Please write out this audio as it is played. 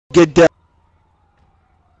Get down.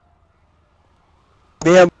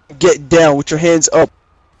 Ma'am, get down with your hands up.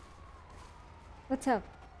 What's up?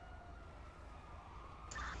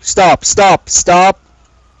 Stop, stop, stop.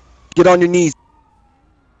 Get on your knees.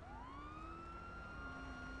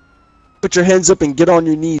 Put your hands up and get on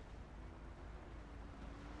your knees.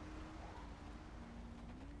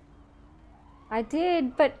 I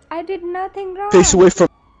did, but I did nothing wrong. Face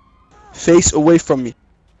away from me.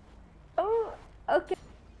 Oh, okay.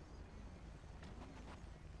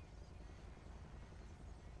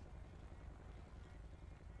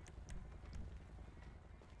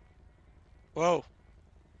 Whoa.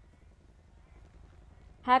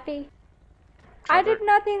 Happy? Covered. I did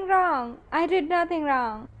nothing wrong. I did nothing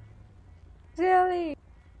wrong. Really?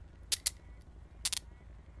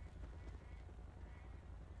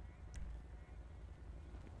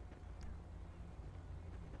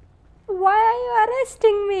 Why are you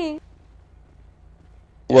arresting me?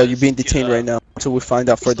 Well, you're being detained right now until we find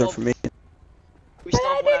out further information. But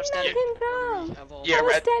I did nothing wrong. Yeah, I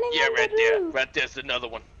was right. standing Yeah, on right the there. roof. Right there's another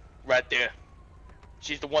one. Right there.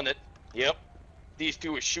 She's the one that. Yep. These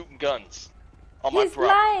two are shooting guns on my He's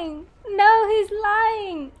property. lying. No, he's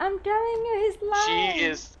lying. I'm telling you, he's lying. She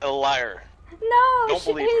is a liar. No, Don't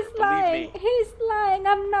believe he's her. lying. Believe me. He's lying.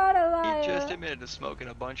 I'm not a liar. He just admitted to smoking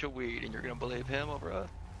a bunch of weed, and you're gonna believe him over us?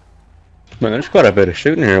 Man, there's quite a bit of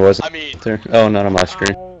shooting here, wasn't I mean, there? Oh, not on my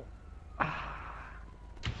screen.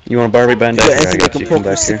 You want a Barbie Bandit? Yeah, Here, I anything got that you. can Come poke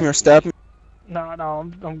me, back stick me, here. or stab me. No,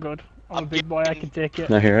 I'm good. I'm a big boy, I can take it.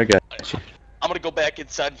 No, here, I got you. I'm gonna go back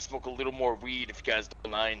inside and smoke a little more weed if you guys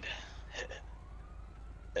don't mind.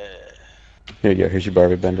 Here you go, here's your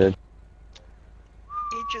Barbie Bandit.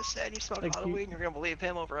 He just said he smoked a lot of weed, and you're gonna believe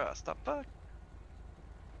him over us. The fuck?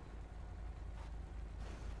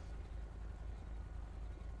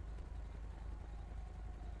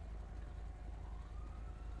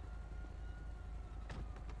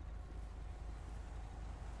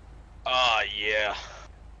 Ah, yeah.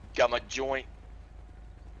 Got my joint,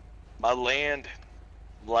 my land,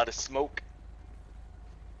 a lot of smoke.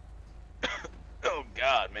 Oh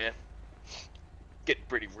God, man. Getting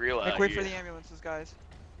pretty real out Wait here. for the ambulances, guys.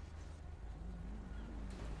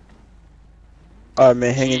 Alright,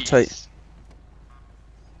 man, hang in tight. Jeez.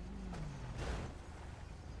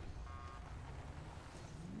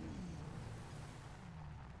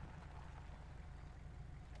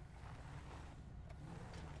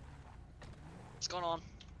 What's going on?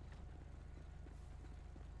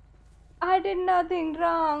 I did nothing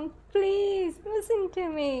wrong. Please listen to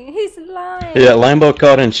me. He's lying. Yeah, Lambo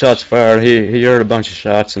caught in shots fired. He heard a bunch of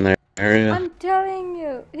shots in the area. I'm telling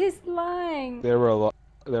you, he's lying. There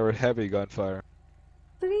were heavy gunfire.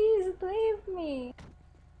 Please leave me.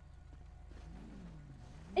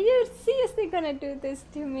 Are you seriously gonna do this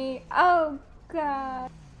to me? Oh God.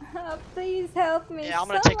 Please help me. Yeah, I'm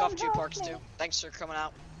gonna take off Someone 2 help parks me. too. Thanks for coming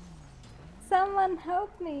out. Someone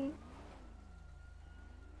help me.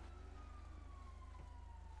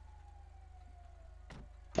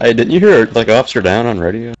 Hey, didn't you hear like officer down on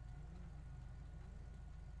radio?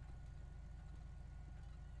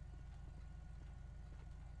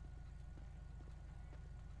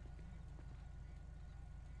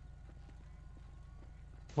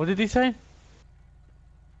 What did he say?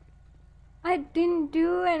 I didn't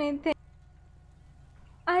do anything.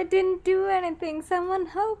 I didn't do anything. Someone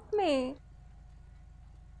help me.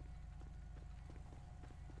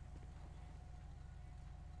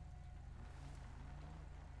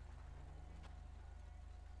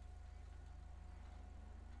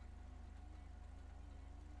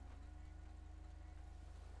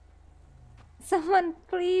 Someone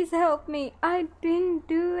please help me. I didn't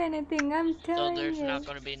do anything. I'm So telling there's you. not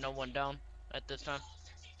gonna be no one down at this time?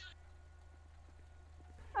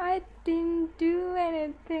 I didn't do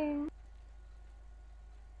anything.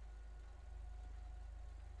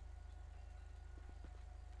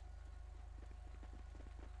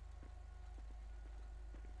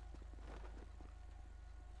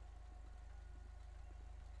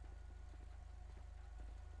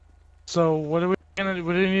 So what do we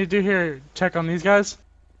need to do here? Check on these guys?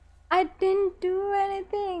 I didn't do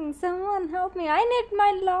anything. Someone help me. I need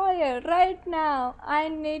my lawyer right now. I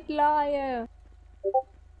need lawyer.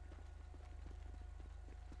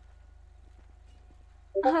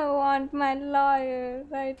 I want my lawyer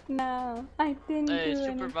right now. I didn't Hey, do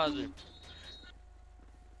supervisor. anything.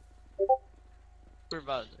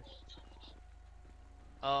 Supervisor.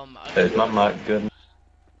 Is my mic good?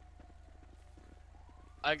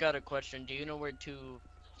 I got a question. Do you know where 2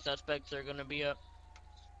 suspects are gonna be at?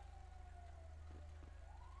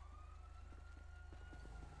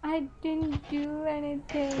 I didn't do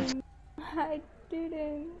anything. I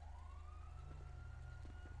didn't.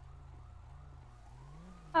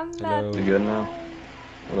 I'm Hello. not You good now? lying.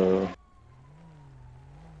 Hello.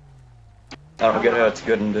 I don't get how it's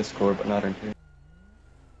good in Discord, but not in here.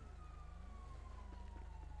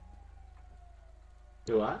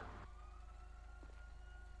 Do what?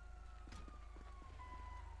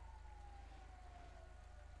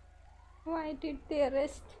 Why did they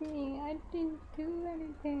arrest me? I didn't do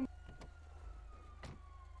anything.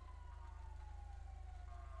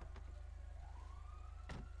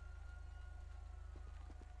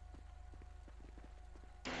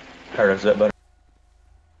 Alright, is that better?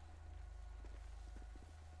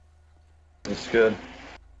 It's good.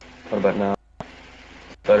 What about now?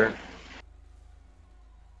 Better?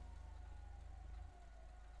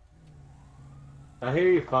 I hear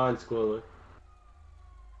you fine, Skwiller.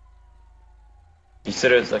 You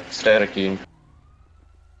said it's like staticky.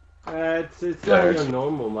 It's Yeah, not it's- your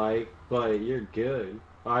normal mic, but you're good.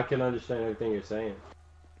 I can understand everything you're saying.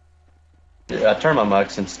 Yeah, I turned my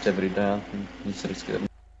mic sensitivity down. And you said it's good.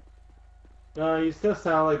 No, you still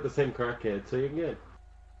sound like the same crackhead, so you're good.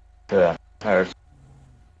 Yeah. Alright.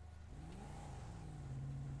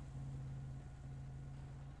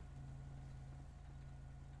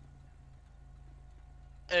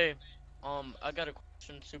 Hey, I got a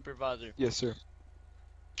question, Supervisor. Yes, sir.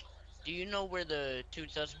 Do you know where the two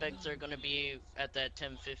suspects are gonna be at that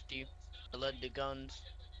 1050? That led the guns.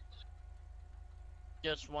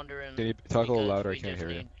 Just wondering. Can you talk a little because louder? I we can't just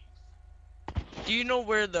hear you. Do you know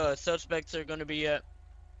where the suspects are gonna be at?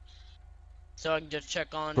 So I can just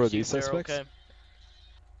check on, For see these if they're suspects? okay.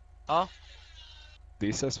 Huh?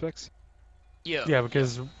 These suspects? Yeah. Yeah,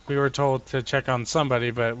 because we were told to check on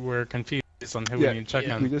somebody, but we're confused on who Yeah, we need to check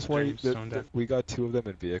yeah. on. We just want during Stone Death. we got 2 of them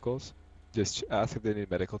in vehicles. Just ask if they need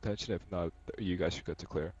medical attention. If not, you guys should go to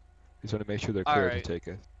clear. Just want to make sure they're clear to Alright. take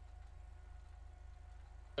it.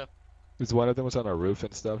 Yeah. Because one of them was on our roof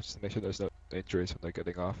and stuff, just to make sure there's no injuries when they're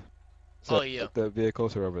getting off. So Oh, yeah. the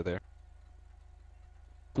vehicles are over there.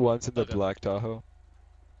 One's in the Okay. black Tahoe,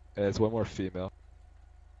 and there's one more female.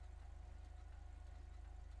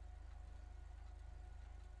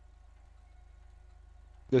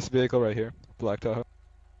 This vehicle right here, black Tahoe.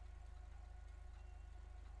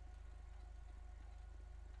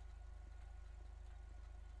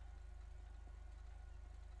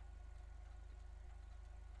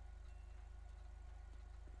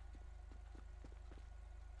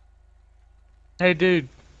 Hey, dude.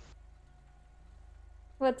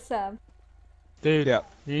 What's up? Dude. Yeah.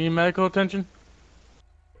 You need medical attention?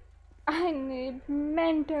 I need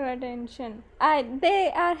mental attention.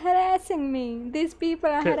 They are harassing me. These people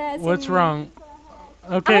are Okay, harassing what's me. wrong?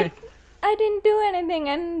 Okay. I didn't do anything,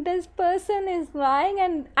 and this person is lying,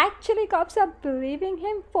 and actually cops are believing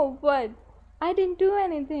him for what? I didn't do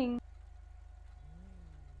anything.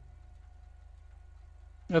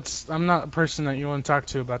 I'm not a person that you want to talk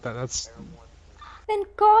to about that. Then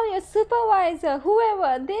call your supervisor,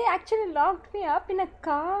 whoever. They actually locked me up in a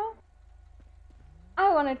car.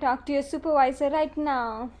 I want to talk to your supervisor right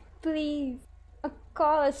now. Please.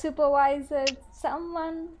 Call a supervisor,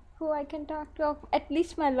 someone who I can talk to, or at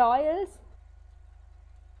least my lawyers.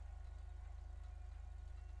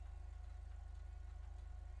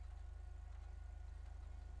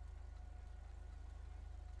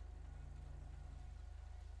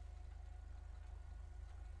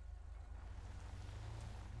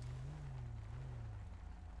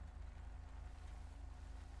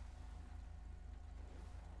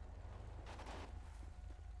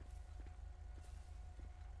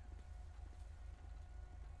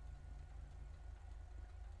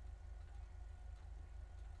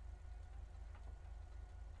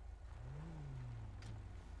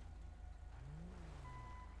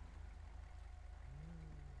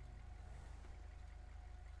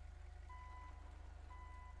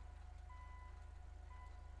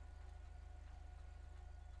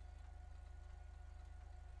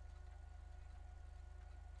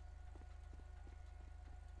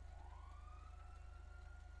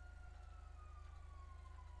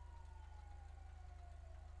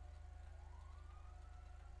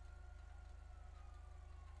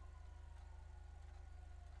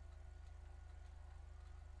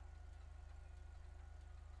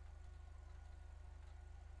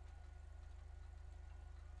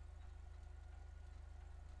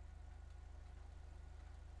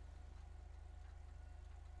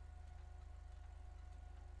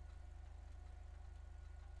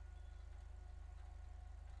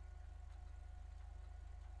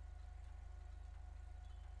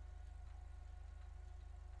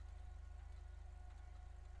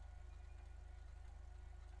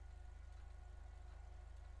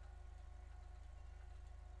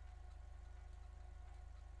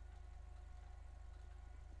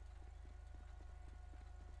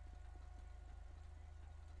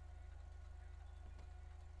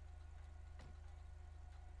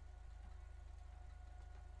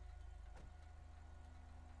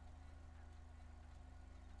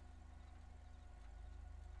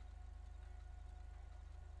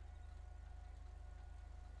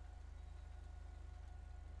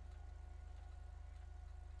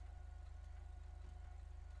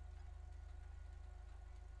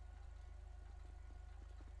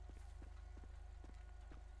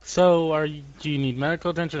 So, do you need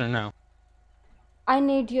medical attention or no? I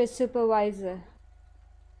need your supervisor.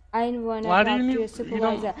 I want to Why talk do you to need? your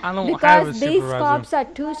supervisor. I don't have a Because these supervisor. cops are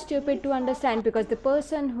too stupid to understand. Because the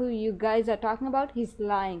person who you guys are talking about, he's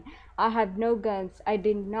lying. I have no guns. I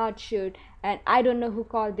did not shoot. And I don't know who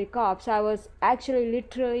called the cops. I was actually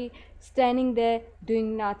literally standing there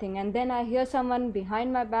doing nothing. And then I hear someone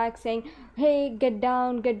behind my back saying, hey, get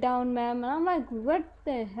down, ma'am. And I'm like, what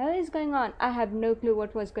the hell is going on? I have no clue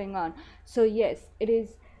what was going on. So yes, it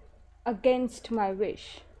is against my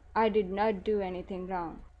wish. I did not do anything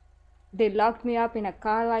wrong. They locked me up in a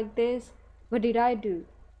car like this. What did I do?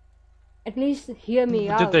 At least hear me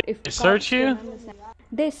out. Did they search you?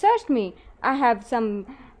 They searched me. I have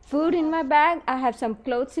some food in my bag. I have some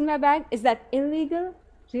clothes in my bag. Is that illegal?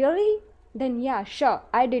 Really? Then yeah, sure.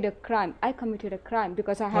 I did a crime. I committed a crime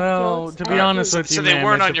because I have clothes. Well, to be honest with you, So they ma'am,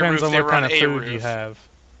 weren't it on your depends roof, on they what were kind on of a food you roof. have.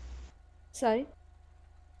 Sorry?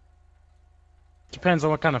 Depends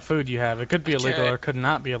on what kind of food you have. It could be illegal or it could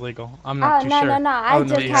not be illegal. I'm not too no, sure. no. I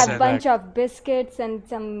just have a bunch of. of biscuits and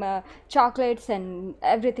some chocolates and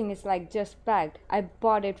everything is like just packed. I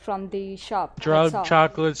bought it from the shop. Drug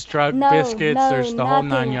chocolates, drug biscuits, there's the whole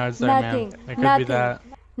 9 yards there, ma'am. It could be that.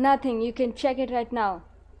 Nothing. You can check it right now.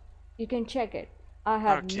 You can check it. I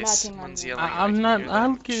have nothing on me. I'm not.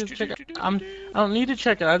 I'll get to check it. I don't need to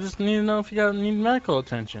check it. I just need to know if you need medical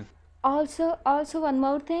attention. Also one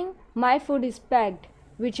more thing. My food is packed,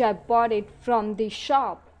 which I bought it from the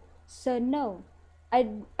shop. So no.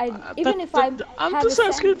 I'm just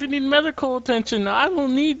asking if you need medical attention. I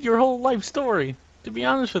don't need your whole life story, to be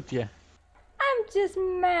honest with you. I'm just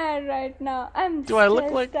mad right now. Do I look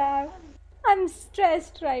like? I'm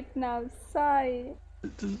stressed right now. Sorry.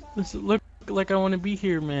 Does it look like I want to be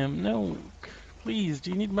here, ma'am? No. Please, do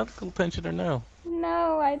you need medical attention or no?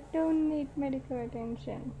 No, I don't need medical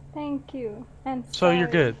attention. Thank you. And so you're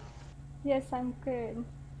good? Yes, I'm good.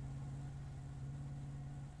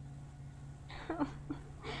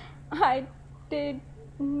 I did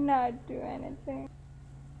not do anything.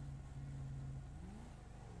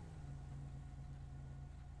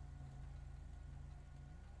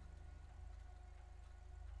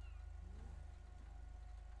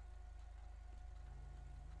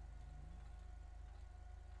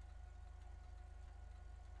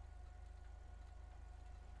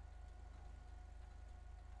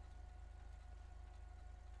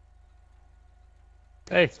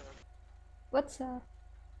 Hey. What's up?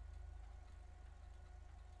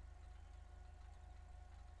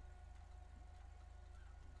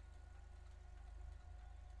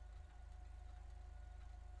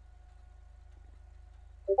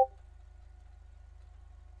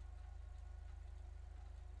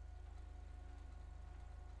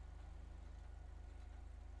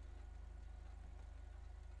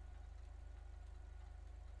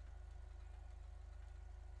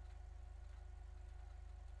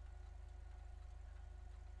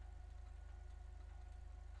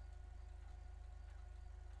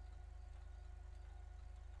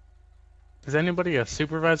 Is anybody a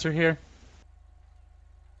supervisor here?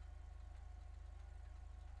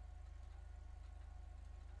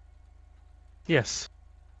 Yes.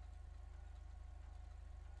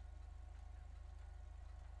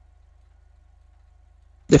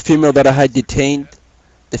 The female that I had detained,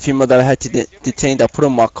 I put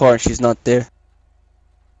in my car and she's not there.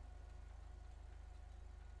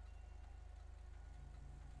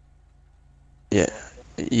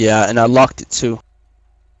 Yeah, and I locked it too.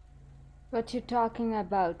 What you talking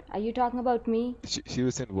about? Are you talking about me? She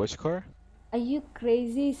was in which car? Are you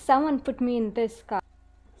crazy? Someone put me in this car.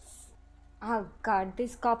 Oh god,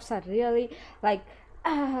 these cops are really like,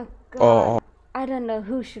 oh god. I don't know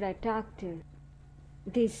who should I talk to.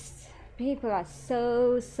 These people are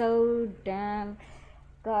so damn.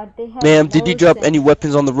 God, they have. Ma'am, did you drop any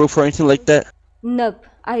weapons on the roof or anything like that? Nope,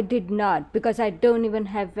 I did not, because I don't even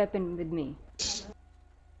have weapon with me.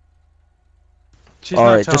 She's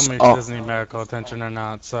not telling me if she doesn't need medical attention or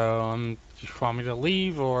not, so you want me to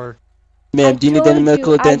leave or? Ma'am, do you need any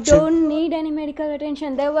medical attention? I don't need any medical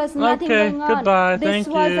attention. There was nothing going on. Okay, goodbye. This Thank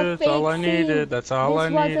you. That's all I needed. That's all I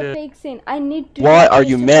needed. This was a fake scene. I need to. Why are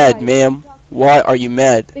you mad, ma'am? Why are you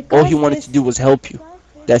mad? All he wanted to do was help you.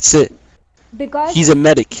 That's it. Because he's a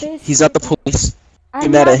medic. He's not the police.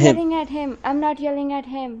 I'm not yelling at him. I'm not yelling at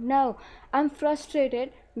him. No, I'm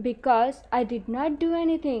frustrated because I did not do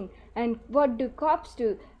anything. And what do cops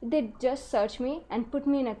do? They just search me and put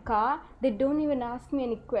me in a car. They don't even ask me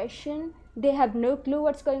any question. They have no clue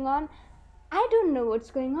what's going on. I don't know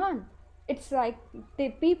what's going on. It's like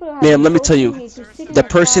the people have. Ma'am, let me tell you, the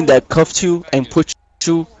person that cuffed you and put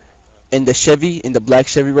you in the Chevy, in the black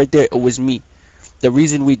Chevy right there, it was me. The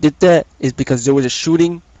reason we did that is because there was a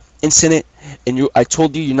shooting incident, and I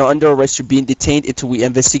told you you're not under arrest. You're being detained until we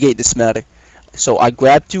investigate this matter. So I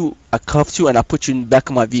grabbed you, I cuffed you, and I put you in the back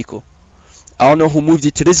of my vehicle. I don't know who moved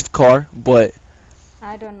you to this car, but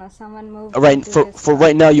I don't know. Someone moved right me to this for car.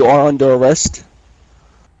 right now you are under arrest.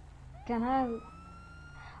 Can I?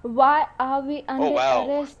 Why are we under wow.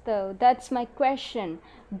 arrest though? That's my question.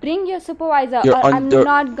 Bring your supervisor, You're or I'm under-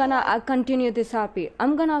 not gonna continue this RP.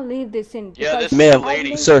 I'm gonna leave this in Yeah, because this is Ma'am, the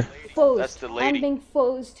lady. sir. forced. That's the I'm lady. being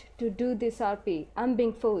forced to do this RP. I'm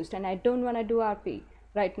being forced, and I don't wanna do RP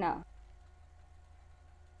right now.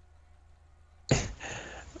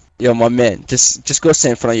 Yo, my man, just go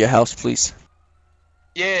stand in front of your house, please.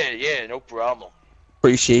 Yeah, no problem.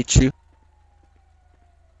 Appreciate you.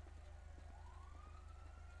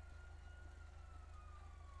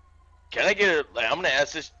 Can I get a? Like, I'm gonna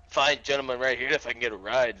ask this fine gentleman right here if I can get a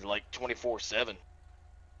ride, like 24/7.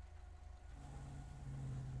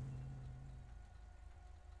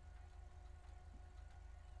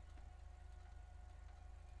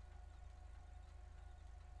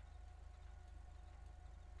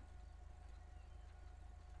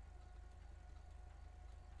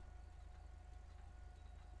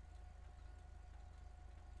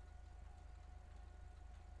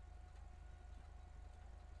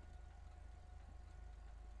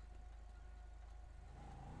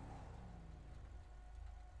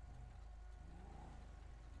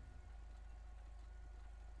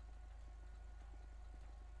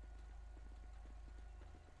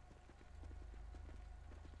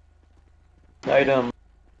 Item.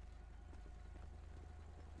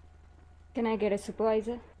 Can I get a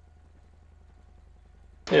supervisor?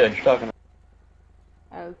 Yeah, you're talking.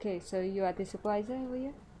 Okay, so you are the supervisor over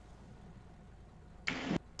here?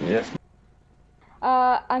 Yes.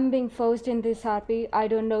 I'm being forced in this RP. I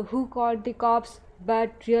don't know who called the cops,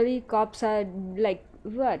 but really cops are like,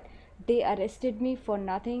 what? They arrested me for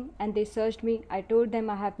nothing and they searched me. I told them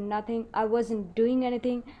I have nothing. I wasn't doing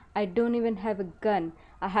anything. I don't even have a gun.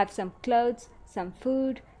 I have some clothes, some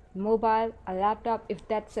food, mobile, a laptop. If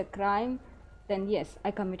that's a crime, then yes,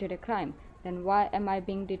 I committed a crime. Then why am I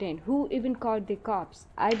being detained? Who even called the cops?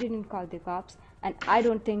 I didn't call the cops, and I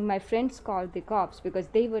don't think my friends called the cops because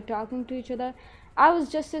they were talking to each other. I was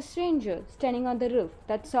just a stranger standing on the roof,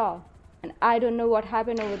 that's all. And I don't know what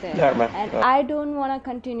happened over there. And I don't want to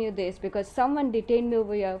continue this because someone detained me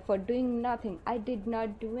over here for doing nothing. I did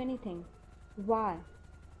not do anything. Why?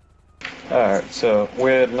 Alright, so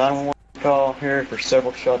we had 911 call here for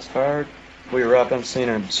several shots fired. We arrived on scene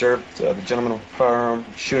and observed the gentleman with a firearm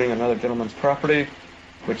shooting another gentleman's property,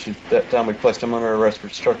 which at that time we placed him under arrest for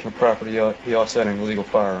destruction of property. He also had an illegal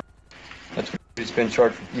firearm. That's what he's been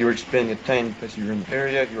charged with. You were just being detained because you were in the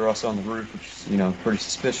area. You were also on the roof, which is, you know, pretty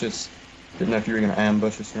suspicious. Didn't know if you were going to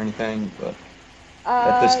ambush us or anything, but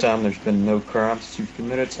at this time there's been no crimes that you've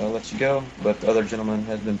committed, so I'll let you go. But the other gentleman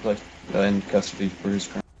has been placed in custody for his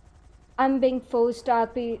crime. I'm being forced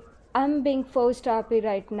RP. I'm being forced RP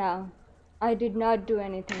right now. I did not do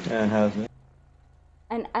anything. And how's it?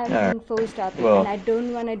 And I'm being forced RP, Well, and I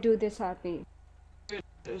don't want to do this RP.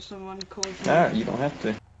 There's someone called. Alright, you don't have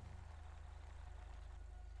to.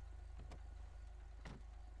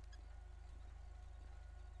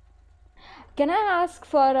 Can I ask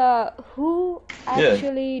for who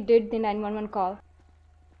actually did the 911 call?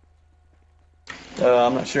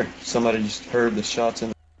 I'm not sure. Somebody just heard the shots in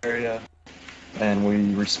the area, and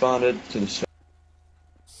we responded to the shot.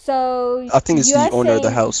 So I think it's you the are owner of the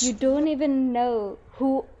saying house. You don't even know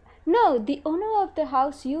who. No, the owner of the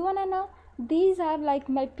house. You wanna know? These are like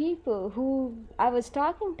my people who I was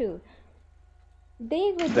talking to.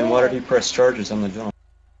 They were Then why did there. he press charges on the gentleman?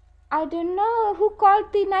 I don't know who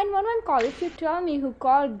called the 911 call. If you tell me who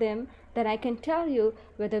called them, then I can tell you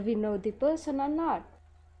whether we know the person or not.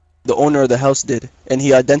 The owner of the house did, and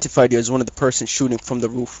he identified you as one of the persons shooting from the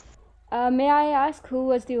roof. May I ask who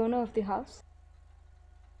was the owner of the house?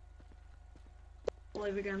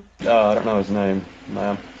 Live again. I don't know his name,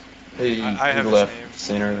 ma'am. He I have his left name. the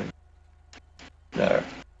scene early. No.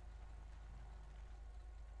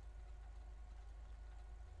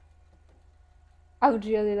 I would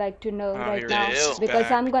really like to know right you're now ill. because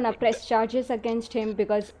back. I'm gonna press charges against him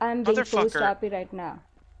because I'm being forced Motherfucker. RP right now.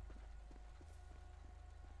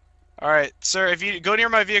 Alright, sir, if you go near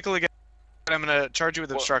my vehicle again, I'm gonna charge you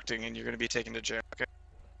with What? obstructing and you're gonna be taken to jail, okay?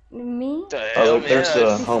 Me? What the hell, man? there's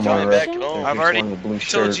a He's home coming arrest. back home. I've He's already wearing the blue told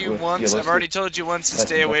shirt you with once, yellow I've already sleeves. told you once to That's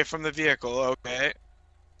stay enough. away from the vehicle, okay?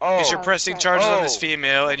 Oh, Because you're pressing sorry. charges on this Oh.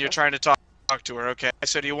 female and you're trying to talk to her, okay?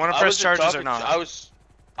 So do you want to I press wasn't charges or talking not?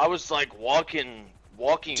 I was like walking.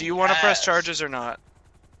 Do you want to press past. charges or not?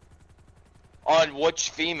 On which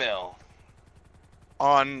female?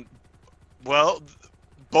 On, well,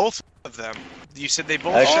 both of them. You said they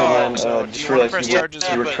both Actually, shot. man, So do just you want to realized press you were, charges?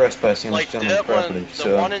 you were but, trespassing on like this gentleman's that one, property. the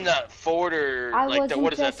So, one in that Ford or I like wasn't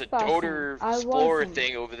what is that? The trespassing. Doter I Explorer wasn't.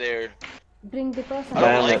 thing over there. Bring the person. I don't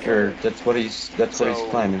man, like her. that's what he's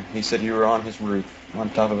claiming. He said you were on his roof, on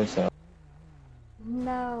top of his house.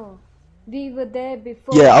 No. We were there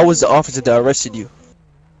before. Yeah, I was the officer that arrested you.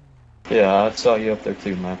 Yeah, I saw you up there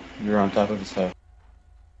too, man. You were on top of his house.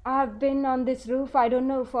 I've been on this roof, I don't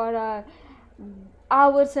know, for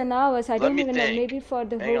hours and hours. I Let don't me even know, think. maybe for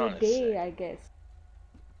the Hang whole on a day, sec. I guess.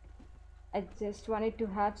 I just wanted to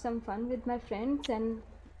have some fun with my friends, and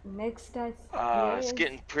next I It's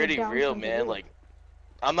getting get pretty down real, from the man. roof. Like,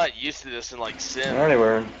 I'm not used to this in like Sim. Alrighty,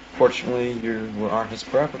 well, unfortunately, you were on his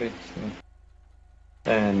property. So.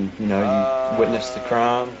 And, you know, you witnessed the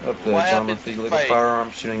crime of the What gentleman happens with the if illegal I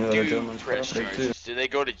firearm shooting another do gentleman's press property too. charges? Do they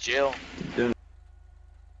go to jail?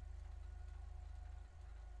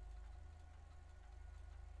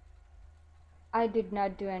 I did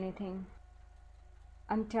not do anything.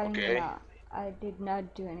 I'm telling you Okay. now, I did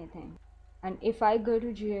not do anything. And if I go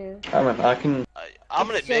to jail, I can. I'm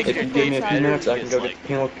gonna It's make just your If you day give me a few better minutes, I can because go like get the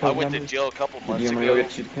penal I code went to numbers. jail a couple Do months you want me to go ago,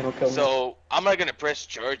 get you the penal code numbers? so I'm not gonna press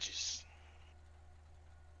charges.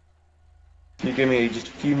 If you give me just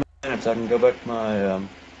a few minutes, I can go back to my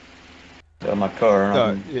car and No,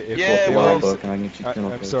 I can if Yeah, pull up the well, alarm book and I can get you the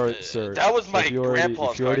penal I'm code. sorry, sir. That was my if you already,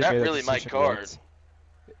 grandpa's if you car, already not made a really my decision car. once,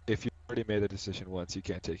 if you already made the decision once, you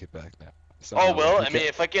can't take it back now. So Oh now well, we I mean, can't-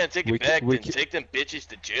 if I can't take we it ca- back, we then ca- take them bitches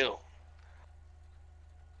to jail.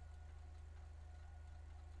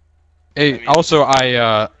 Hey, I mean- also,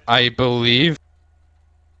 I believe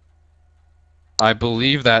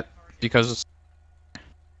that because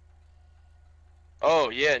Oh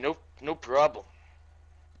yeah, no problem.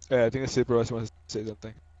 I think the supervisor wants to say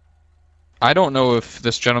something. I don't know if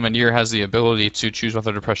this gentleman here has the ability to choose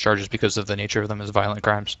whether to press charges because of the nature of them as violent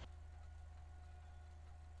crimes.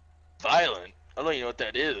 Violent? I don't even know what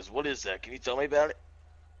that is. What is that? Can you tell me about it?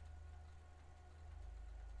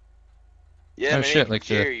 Yeah, Oh my shit, name's like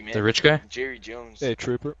Jerry, the man. rich guy? Jerry Jones. Hey,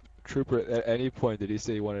 Trooper, at any point did he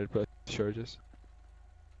say he wanted to press charges?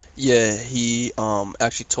 Yeah, he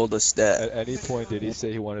actually told us that. At any point did he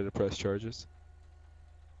say he wanted to press charges?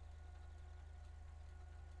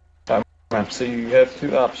 So you have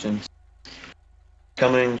two options.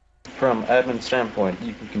 Coming from admin standpoint,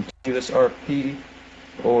 you can continue this RP,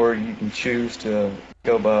 or you can choose to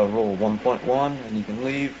go by rule 1.1 and you can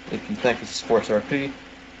leave. If you think this is force RP,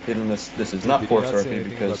 then this is not Did he force not say RP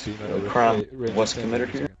anything because about being on the a crime Ranger was stand? committed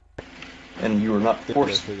here, and you were not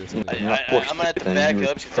forced. for this You're thing. not forced I'm gonna have to anything. back You were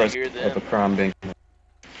up just 'cause I hear present of them. a crime being committed.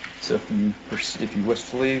 So if you wish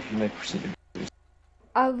to leave, you may proceed.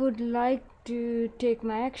 I would like to take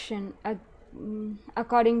my action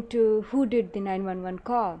according to who did the 911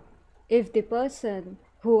 call. If the person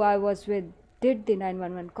who I was with did the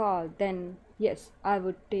 911 call, then yes, I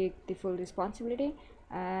would take the full responsibility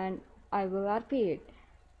and I will RP it.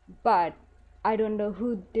 But I don't know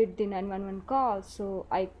who did the 911 call, so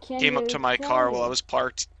I can't Came up really to my tell car while I you. was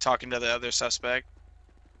parked talking to the other suspect.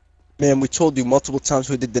 Man, we told you multiple times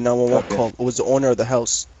who did the 911 Okay. call. It was the owner of the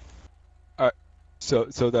house. So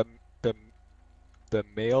the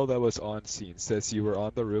male that was on scene says you were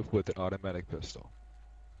on the roof with an automatic pistol.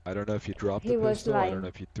 I don't know if you dropped He the was pistol, I don't lying. know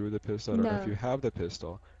if you threw the pistol, I don't know if No. you have the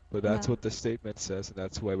pistol, but that's No. what the statement says, and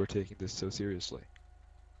that's why we're taking this so seriously.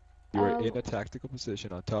 You are in a tactical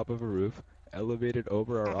position on top of a roof, elevated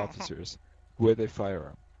over our officers, with a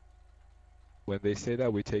firearm. When they say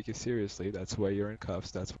that, we take it seriously. That's why you're in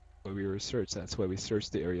cuffs, that's why we were searched, that's why we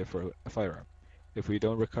searched the area for a firearm. If we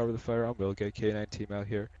don't recover the firearm, we'll get K9 team out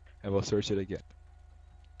here, and we'll search it again.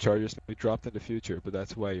 Charges may be dropped in the future, but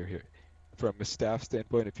that's why you're here. From a staff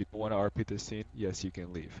standpoint, if you don't want to RP the scene, yes, you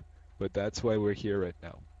can leave. But that's why we're here right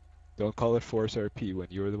now. Don't call it force RP when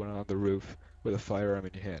you're the one on the roof with a firearm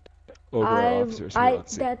in your hand over our officers who are on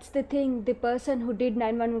scene. That's the thing. The person who did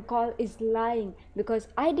 911 call is lying because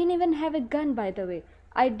I didn't even have a gun, by the way.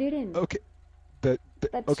 I didn't. Okay, That's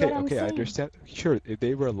okay, what I'm I saying. understand. Sure, if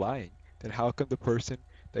they were lying, then how come the person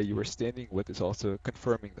that you were standing with is also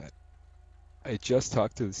confirming that? I just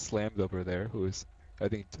talked to the slammed over there, who is, I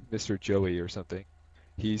think, Mr. Joey or something.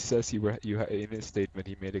 He says in his statement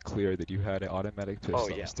he made it clear that you had an automatic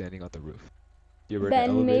pistol yeah. standing on the roof. You were in an Then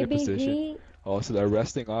elevated maybe position. he. Also, the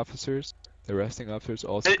arresting officers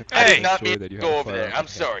also I confirmed did not sure mean that to you go had a over there. firearm I'm in hand.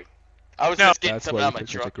 sorry. I was No. just getting That's something why out we of my took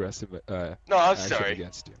this truck. aggressive No, I'm action sorry.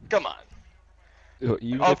 against you. Come on. Even if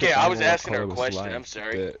the Okay, I was 911 asking her caller a was question. lying, I'm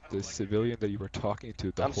sorry. the civilian that you were talking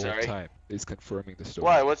to the I'm whole sorry. time is confirming the story.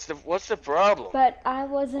 Why? What's the problem? But I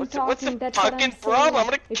wasn't What's talking. the That's what I'm fucking saying. problem? I'm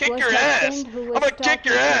gonna It kick was your my ass. friend who I'm was gonna kick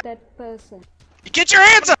talking your ass. to that person. Get your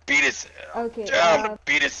hands up! Beat his. Okay. I'm gonna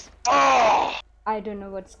beat his. Oh! I don't know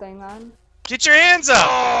what's going on. Get your hands up!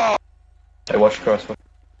 Oh! Hey, watch your crossbow.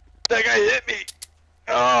 That guy hit me.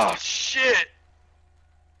 Oh shit!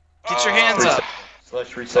 Get your hands up!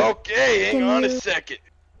 Slash reset. Okay, hang on a second.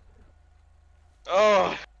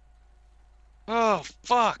 Oh. Oh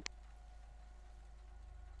fuck!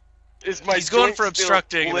 Is my He's going joint for still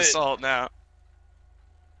obstructing and split? assault now.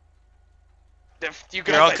 You Here,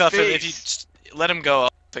 got I'll my cuff him. face. If you just let him go, I'll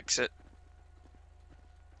fix it.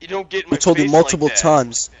 You don't get my We told you face multiple like that.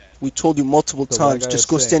 times. We told you multiple So times. like I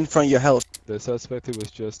Just was go stand in front of your house. The suspect who was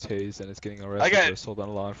just tased and is getting I arrested got- for assault on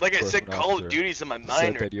a law Like I enforcement said, Call of officer Duty's in my said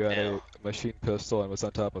mind that you right had now. a machine pistol and was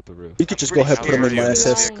on top of the roof. You could just go ahead and put him in my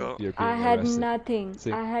SS. You're being I had arrested. nothing.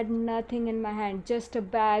 See? I had nothing in my hand. Just a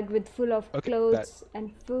bag with full of Okay, clothes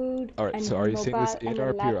and food Alright, and so are you saying this mobile in and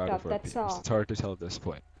a RP or out laptop. of That's RP? all. It's hard to tell at this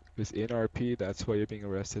point. If it's in RP, that's why you're being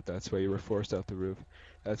arrested, that's why you were forced off the roof,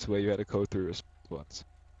 that's why you had to go through response.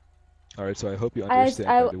 Alright, so I hope you understand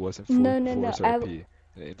that it wasn't full force RP.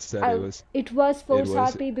 Instead, it was force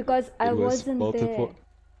was- RP because I it was wasn't multiple-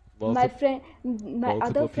 there. My friend, my multiple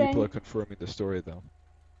other people are friend, confirming the story though.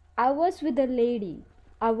 I was with a lady.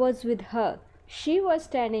 I was with her. She was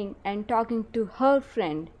standing and talking to her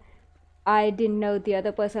friend. I didn't know the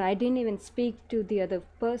other person. I didn't even speak to the other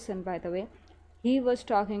person, by the way. He was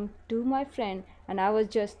talking to my friend, and I was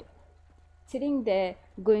just sitting there,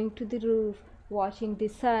 going to the roof, watching the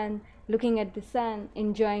sun, looking at the sun,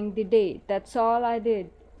 enjoying the day. That's all I did.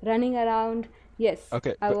 Running around. Yes,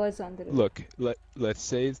 Okay, I but was on the roof. Look, let's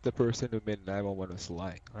say it's the person who made 911 was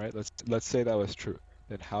lying. Alright, let's say that was true.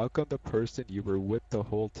 Then how come the person you were with the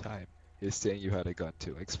whole time is saying you had a gun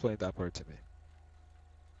too? Explain that part to me.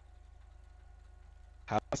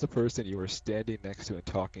 How's the person you were standing next to and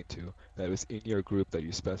talking to that was in your group that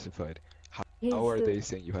you specified? How are they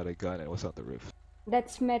saying you had a gun and was on the roof?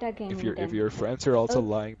 That's metagaming. If your friends are also Oh.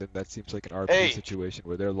 lying, then that seems like an RP Hey. situation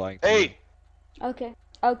where they're lying to you. Hey, Okay.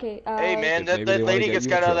 Okay. hey, man, If that maybe they wanna lady get just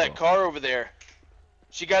you in got out of that trouble. car over there.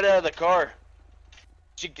 She got out of the car.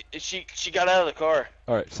 She got out of the car.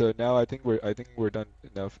 Alright, so now I think we're done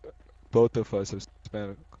enough. Both of us have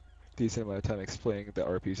spent a decent amount of time explaining the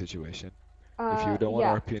RP situation. If you don't want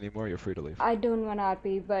yeah. RP anymore, you're free to leave. I don't want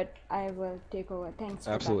RP, but I will take over. Thanks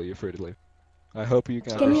for Absolutely, you're free to leave. I hope you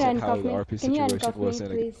can Can you understand how handcuff the me? RP Can you situation handcuff me, wasn't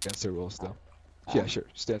please? against the rules, though. Yeah, sure.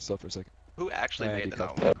 Stand still for a second. Who actually And made you the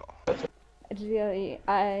cuffed 911 call? Really,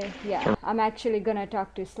 I'm actually gonna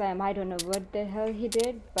talk to Slam. I don't know what the hell he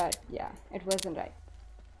did, but yeah, it wasn't right.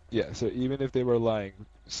 Yeah, so even if they were lying,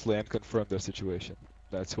 Slam confirmed their situation.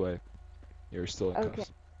 That's why you're still in Okay.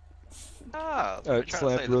 cuffs. Ah, they're trying to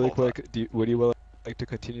Slam, say the really whole time. quick, would you like to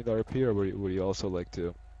continue the RP, or would you also like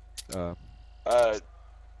to,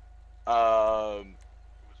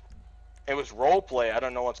 It was role play. I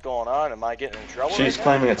don't know what's going on. Am I getting in trouble? She's right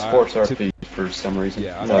claiming it's Uh, force to- RP for some reason.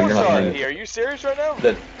 Yeah, no, now? you're not Force getting RP. it. Are you serious right now?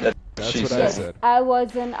 That's She what I said. said. I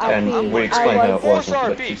was an RP. And we I explained how it was, Force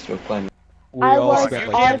wasn't, but RP. she's still claiming. We I all was spent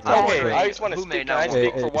You like can't. 10 minutes Okay, trying- I just want to Who speak. made Can I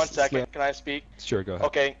 911? speak for Hey, 1 second? Slam. Can I speak? Sure, go ahead.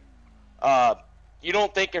 Okay. You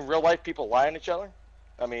don't think in real life people lie on each other?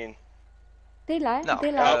 I mean, they lie. No,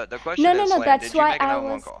 They lie. the question No, is, no, Slam, that's did you why make a I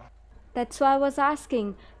 911 was. call? That's why I was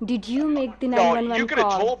asking. Did you make the no, 911 you could have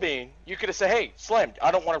call? told me. You could have said, "Hey, Slim,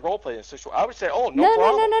 I don't want to role play this situation." I would say, "Oh, no, No,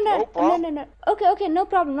 problem, no, no, no, no problem." no. Okay, no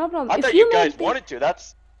problem, no problem. I If thought you made guys the, wanted to.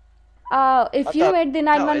 That's if I you thought- made the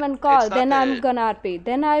 911 it's call, not then I'm the- gonna RP.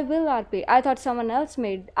 Then I will RP. I thought someone else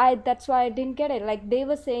made. That's why I didn't get it. Like they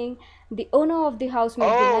were saying, the owner of the house made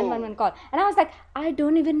the Oh. 911 call, and I was like, I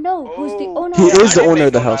don't even know who's the owner. He of is the the I didn't owner make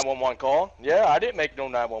of the no house. 911 call. Yeah, I didn't make no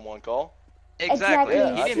 911 call. Exactly.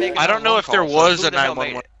 Exactly. He didn't make a I don't know 911 if there call, so was who a the hell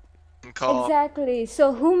made 911 it? call. Exactly.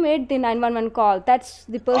 So who made the 911 call? That's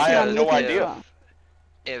the person I have I'm no looking idea.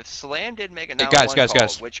 for. If Slam did make a Hey, 911 guys, call,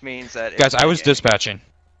 guys. which means that Guys, it's I was rigging.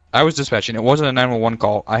 dispatching. It wasn't a 911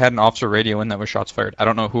 call. I had an officer radio in that was shots fired. I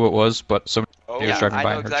don't know who it was, but somebody Oh, was Yeah, driving I by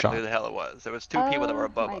know and heard exactly shot. who the hell it was. There was two people that were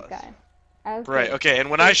above my us. God. Okay. Right, okay, and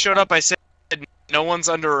when I showed up, I said, no one's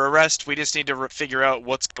under arrest, we just need to figure out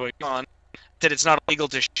what's going on. That it's not illegal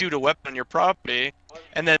to shoot a weapon on your property.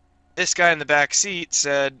 And then this guy in the back seat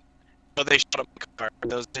said, oh, they shot up my car.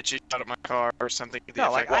 Those bitches shot up my car or something to the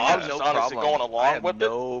No, like, effect. Well, I I have was no just honestly problem. going I along have with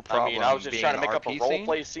no it. I mean, I was just problem trying to being make up a RP role scene.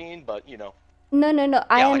 play scene, but you know. No, I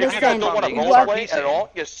Yeah, like, If you guys understand. don't want to Being role RP play at scene. all,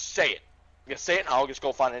 just say it. Just say it, and I'll just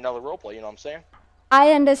go find another role play. You know what I'm saying?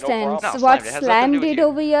 I understand. No So what Slam, it has nothing to Slam do with did you.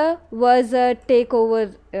 over here was a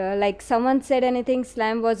takeover. Like someone said anything,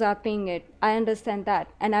 Slam was upping it. I understand that,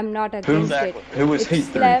 and I'm not against it. Who was If Heat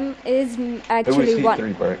 3? Slam is Who was actually Heat one,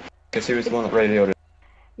 3, Bart? Because he was the one that radioed it.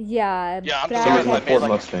 yeah, Yeah, I'm Brad sorry was if my I had, made Ford like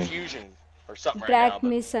a Mustang. confusion or something right Brad now, but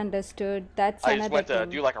misunderstood. That's I just another went to thing.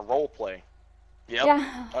 do like a role play. Yep.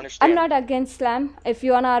 Yeah, I'm Understand. not against Slam. If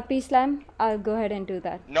you wanna RP Slam, I'll go ahead and do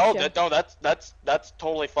that. No, Sure. that's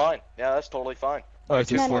totally fine. Yeah, that's totally fine. Alright,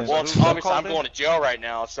 so No, no. Slam, Well, who obviously called I'm it? going to jail right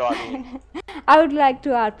now, so I mean, I would like to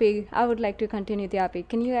RP. I would like to continue the RP.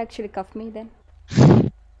 Can you actually cuff me then?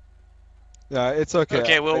 yeah, it's okay.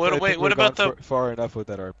 Okay, well, I wait, think what we're about gone the? far enough with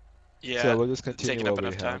that RP. Yeah, So we'll just it's continue taking up what we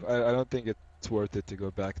enough have. time. I don't think it's worth it to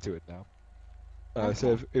go back to it now.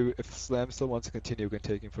 So Okay. if Slam still wants to continue, we can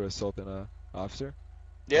take him for assault on a officer.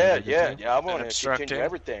 yeah, Wanna yeah, continue? yeah. I'm going to obstructing. continue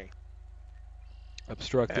everything.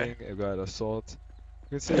 Obstructing, we got assault. You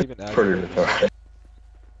can say even Pretty aggravated. retarded.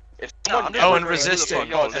 If No, someone I'm does just Oh, it, and wondering who the resisting. fuck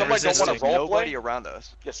no, called if it. somebody don't want There's to role nobody play, around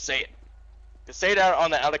us. just say it. Just say it out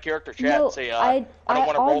on the out of character chat. No, And say, I don't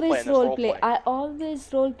want to role play always in this role role play. play. I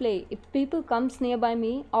always role play. If people comes nearby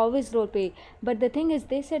me, always role play. But the thing is,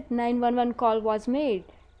 they said 911 call was made.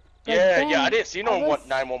 But Yeah, then yeah. I didn't see no I was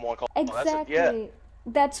 911 call. exactly. That's it.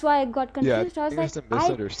 That's why I got Yeah, I confused. I was think like, there's a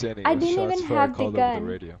misunderstanding. I It was didn't shots even fired have the called over the gun.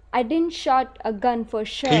 radio. I didn't shot a gun for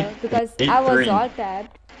sure Heat- because Heat I was 3. all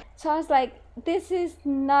tapped. So I was like, this is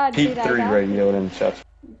not Heat the 3 right radioed in shots.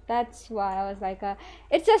 That's why I was like,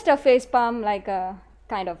 it's just a facepalm, like a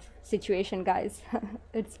kind of situation, guys.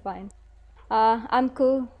 It's fine. I'm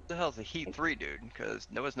cool. What the hell's the Heat 3, dude? Because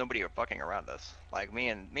there was nobody fucking around us. Like, me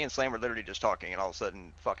and Slam were literally just talking, and all of a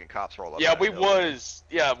sudden, fucking cops roll up. Yeah, out of we nowhere.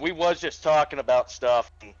 was just talking about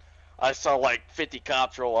stuff. And I saw like 50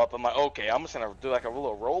 cops roll up. I'm like, okay, I'm just gonna do like a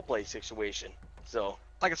little role play situation. So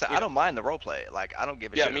Like I said, I don't mind the roleplay. Like, I don't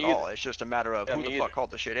give a Yeah, shit me at all. either. It's just a matter of Yeah, who me the fuck either.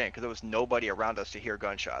 called the shit in, because there was nobody around us to hear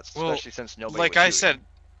gunshots, Well, especially since nobody like was I shooting.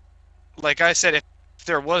 said, if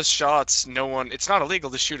there was shots, no one. It's not illegal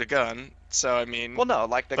to shoot a gun. So I mean. Well, no,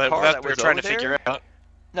 like the but car that's that what we're was trying over to there. figure out.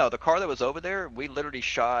 No, the car that was over there, we literally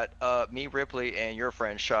shot. Me, Ripley, and your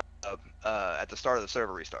friend shot up at the start of the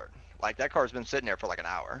server restart. Like that car's been sitting there for like an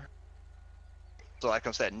hour. So like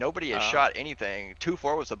I said, nobody has shot anything.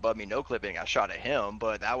 2-4 was above me, no clipping. I shot at him,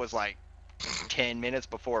 but that was like 10 minutes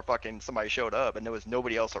before fucking somebody showed up, and there was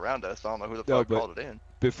nobody else around us. I don't know who the No, fuck but called it in.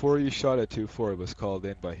 before you shot at 2-4, it was called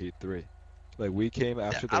in by Heat 3. Like, we came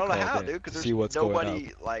after they I don't know called how, in dude, because to there's see what's going nobody,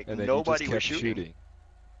 on. like, And then nobody you was just kept shooting.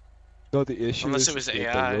 No, the issue Unless is it was that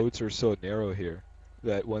AI. the roads are so narrow here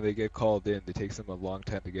that when they get called in, it takes them a long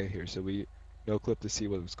time to get here. So we no clip to see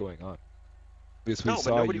what was going on. Because we No, but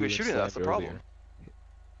saw nobody you was and shooting, that's Slam the problem. earlier.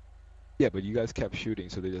 Yeah, but you guys kept shooting,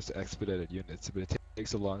 so they just expedited units. But it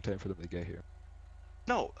takes a long time for them to get here.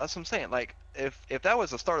 No, that's what I'm saying. Like, if that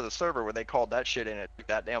was the start of the server where they called that shit in, it took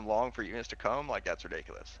that damn long for units to come, like, that's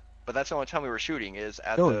ridiculous. But that's the only time we were shooting is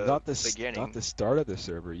at No, the not the beginning. not the start of the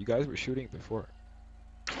server. You guys were shooting before.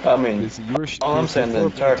 I mean, Because you were all I'm saying, the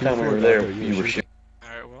entire time we were there, you were shooting.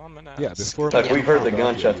 Alright, well I'm gonna. Yeah, before. Like, we heard the Yeah,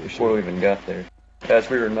 gunshots you were before we shooting. even got there. As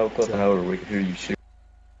we were no clipping over, we could hear you shoot.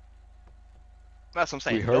 That's what I'm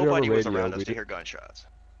saying. We heard it over Nobody was radio, around us we to did- hear gunshots.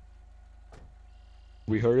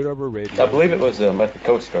 We heard it over radio. I believe it was at the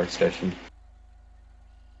Coast Guard station.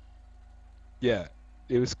 Yeah,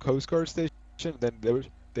 it was Coast Guard station. Then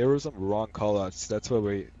there were some wrong callouts. That's why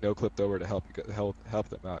we no clipped over to help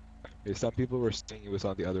them out. Okay, some people were saying it was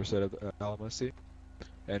on the other side of the LMC,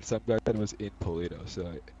 and some guy said it was in Polito.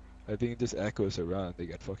 So I think it just echoes around. They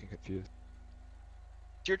get fucking confused.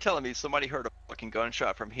 You're telling me somebody heard a fucking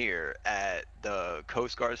gunshot from here at the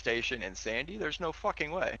Coast Guard station in Sandy? There's no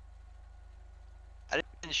fucking way. I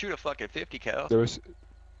didn't shoot a fucking 50 cal. There was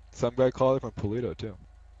some guy called it from Polito too.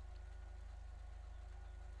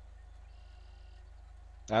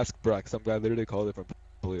 Ask Brock. Some guy literally called it from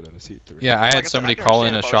Polito. To see Yeah, I Like I had said, somebody I can call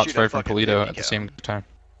in understand a if I was shots shooting fired a from fucking Polito 50 at the cal. same time.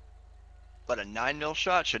 But a 9mm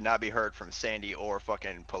shot should not be heard from Sandy or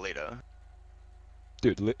fucking Polito.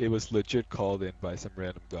 Dude, it was legit called in by some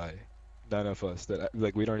random guy. None of us that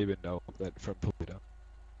like we don't even know that from Polito.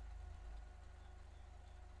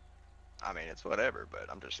 I mean, it's whatever, but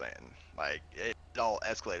I'm just saying, like, it all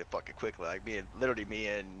escalated fucking quickly. Like, literally me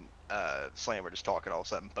and Slam were just talking, all of a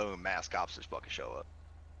sudden, boom, mass cops just fucking show up.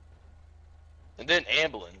 And then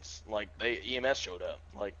ambulance, like EMS showed up.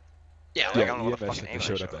 Like, Yeah, like, Yeah, I don't know what the EMS fucking shouldn't have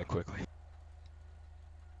ambulance showed up showed that quickly.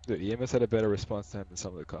 Dude, EMS had a better response time than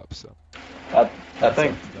some of the cops, so. I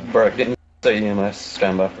think, Brock, didn't you say EMS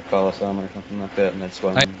stand by for call us on or something like that, and that's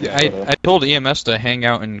why. I told EMS to hang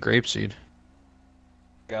out in Grapeseed.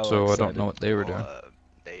 Got So I excited. don't know what they were doing.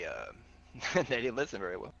 They didn't listen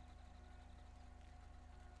very well.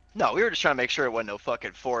 No, we were just trying to make sure it wasn't no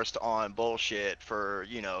fucking forced on bullshit for,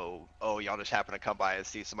 you know, oh, y'all just happen to come by and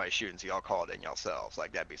see somebody shooting, so y'all call it in yourselves.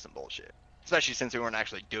 Like, that'd be some bullshit. Especially since we weren't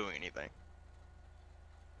actually doing anything.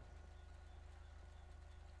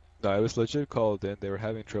 No, it was legit called in. They were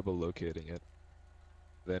having trouble locating it.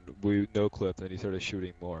 Then we no clip. Then he started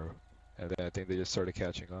shooting more, and then I think they just started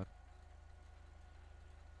catching on.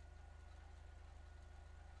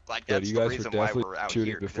 Like, But that's you the guys were reason why definitely we're out shooting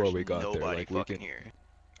here, 'cause before there's we got there. nobody Like we fucking can here.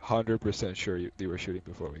 100% sure they were shooting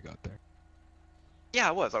before we got there. Yeah,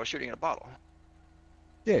 I was shooting in a bottle.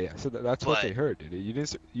 Yeah. So that's what they But heard, dude. You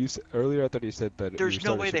didn't. Earlier I thought you said that you there's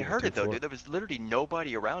no started way they shooting at heard it, though, 2-4. dude. There was literally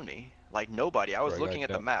nobody around me. Like, nobody. I was Right, looking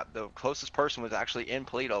at the map. The closest person was actually in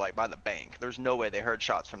Polito, like, by the bank. There's no way they heard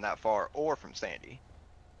shots from that far or from Sandy.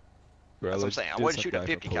 Bro, That's what I'm saying. I legit wouldn't some shoot a guy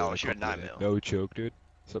 50 from cal, I Polito would shoot a called 9 it. mil. No joke, dude.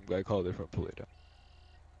 Some guy called it from Polito.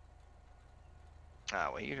 Ah,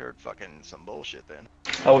 well, you heard fucking some bullshit then.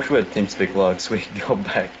 I wish we had TeamSpeak logs so we could go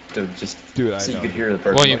back to just Dude, I so you know, could dude. hear the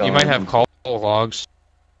person. Well, you might calling. have call logs.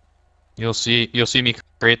 You'll see me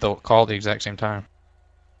create the call at the exact same time.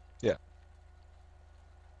 Yeah.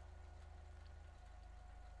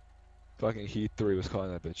 Fucking Heat 3 was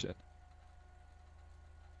calling that bitch in.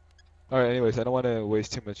 Alright, anyways, I don't want to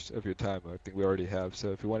waste too much of your time. I think we already have.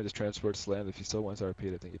 So if you want to just transport Slam, if he still wants to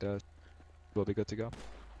repeat, I think he does. We'll be good to go.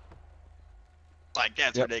 Like,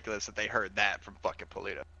 that's Yep. ridiculous that they heard that from fucking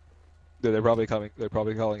Polito. Dude, they're probably coming. They're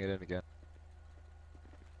probably calling it in again.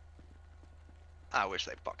 I wish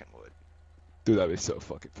they fucking would. Dude, that'd be so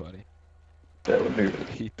fucking funny. That would be.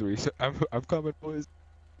 Heat 3. So I'm coming, boys.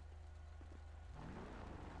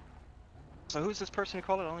 So who's this person who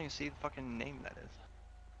called it? I don't even see the fucking name that is.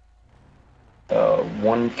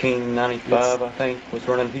 One King 95, I think, was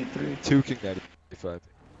running Heat 3. 2 King 95.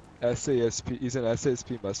 SASP. He's an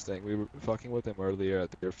SASP Mustang. We were fucking with him earlier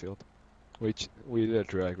at the airfield. We did a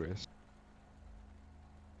drag race.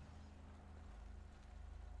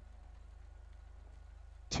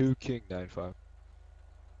 Two King 95.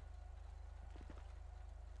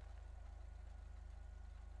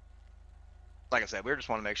 Like I said, we just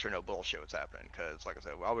want to make sure no bullshit was happening, because, like I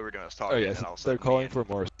said, while we were doing this talking, Oh yes, and all of a they're sudden, calling me for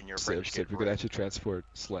more and your friend SIVs. just So if get we could wrecked. actually transport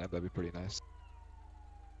Slam, that'd be pretty nice.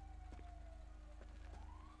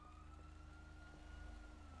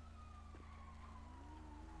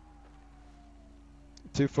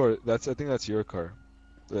 I think that's your car.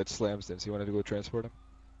 That Slams in. So you wanted to go transport him?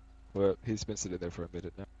 Well, he's been sitting there for a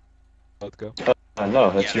minute now. Let's go.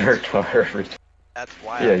 No, that's your car. That's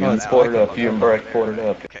why. Yeah, you pulled it up. You and Brick pulled it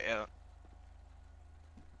up. Okay, yeah.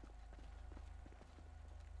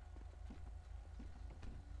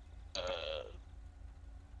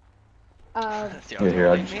 Yeah, here,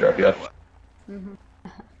 I'll just drop you off.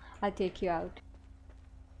 I'll take you out.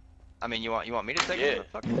 I mean, you want me to take Yeah. it? The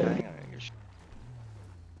fucking thing?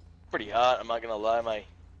 Pretty hot, I'm not gonna lie.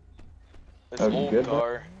 This Oh, you old good, bud?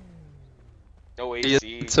 car, no You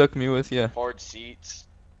AC, took me with you. hard seats,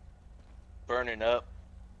 burning up.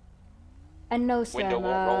 And no, Window Sam,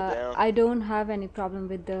 won't roll down. I don't have any problem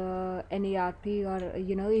with the any RP or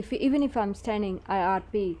even if I'm standing, I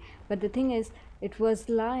RP. But the thing is, it was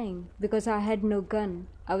lying because I had no gun.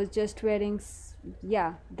 I was just wearing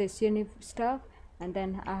this stuff, and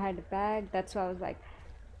then I had a bag. That's why I was like,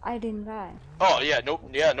 I didn't lie. Oh yeah,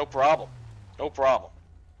 no problem, no problem.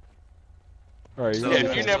 Alright, Yeah,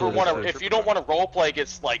 if you don't want to role play,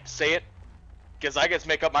 just like say it, because I just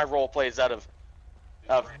make up my role plays out of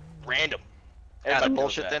random. Out of Everybody knows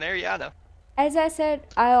bullshit that. then there, yeah, I know. As I said,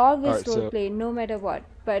 I always Alright, so- roleplay no matter what.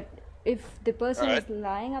 But if the person Alright. is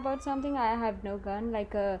lying about something, I have no gun.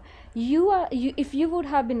 Like if you would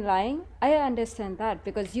have been lying, I understand that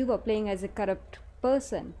because you were playing as a corrupt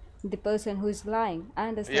person, the person who is lying. I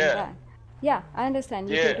understand Yeah. that. Yeah, I understand.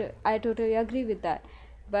 Yeah. I totally agree with that.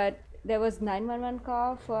 But there was 911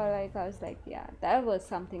 call for I was like, yeah, that was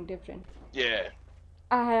something different. Yeah.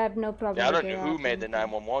 I had no problem. Yeah, I with don't know it who made the happening.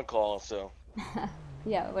 911 call, so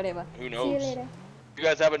Yeah, whatever. who See you knows? later. You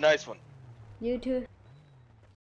guys have a nice one. You too.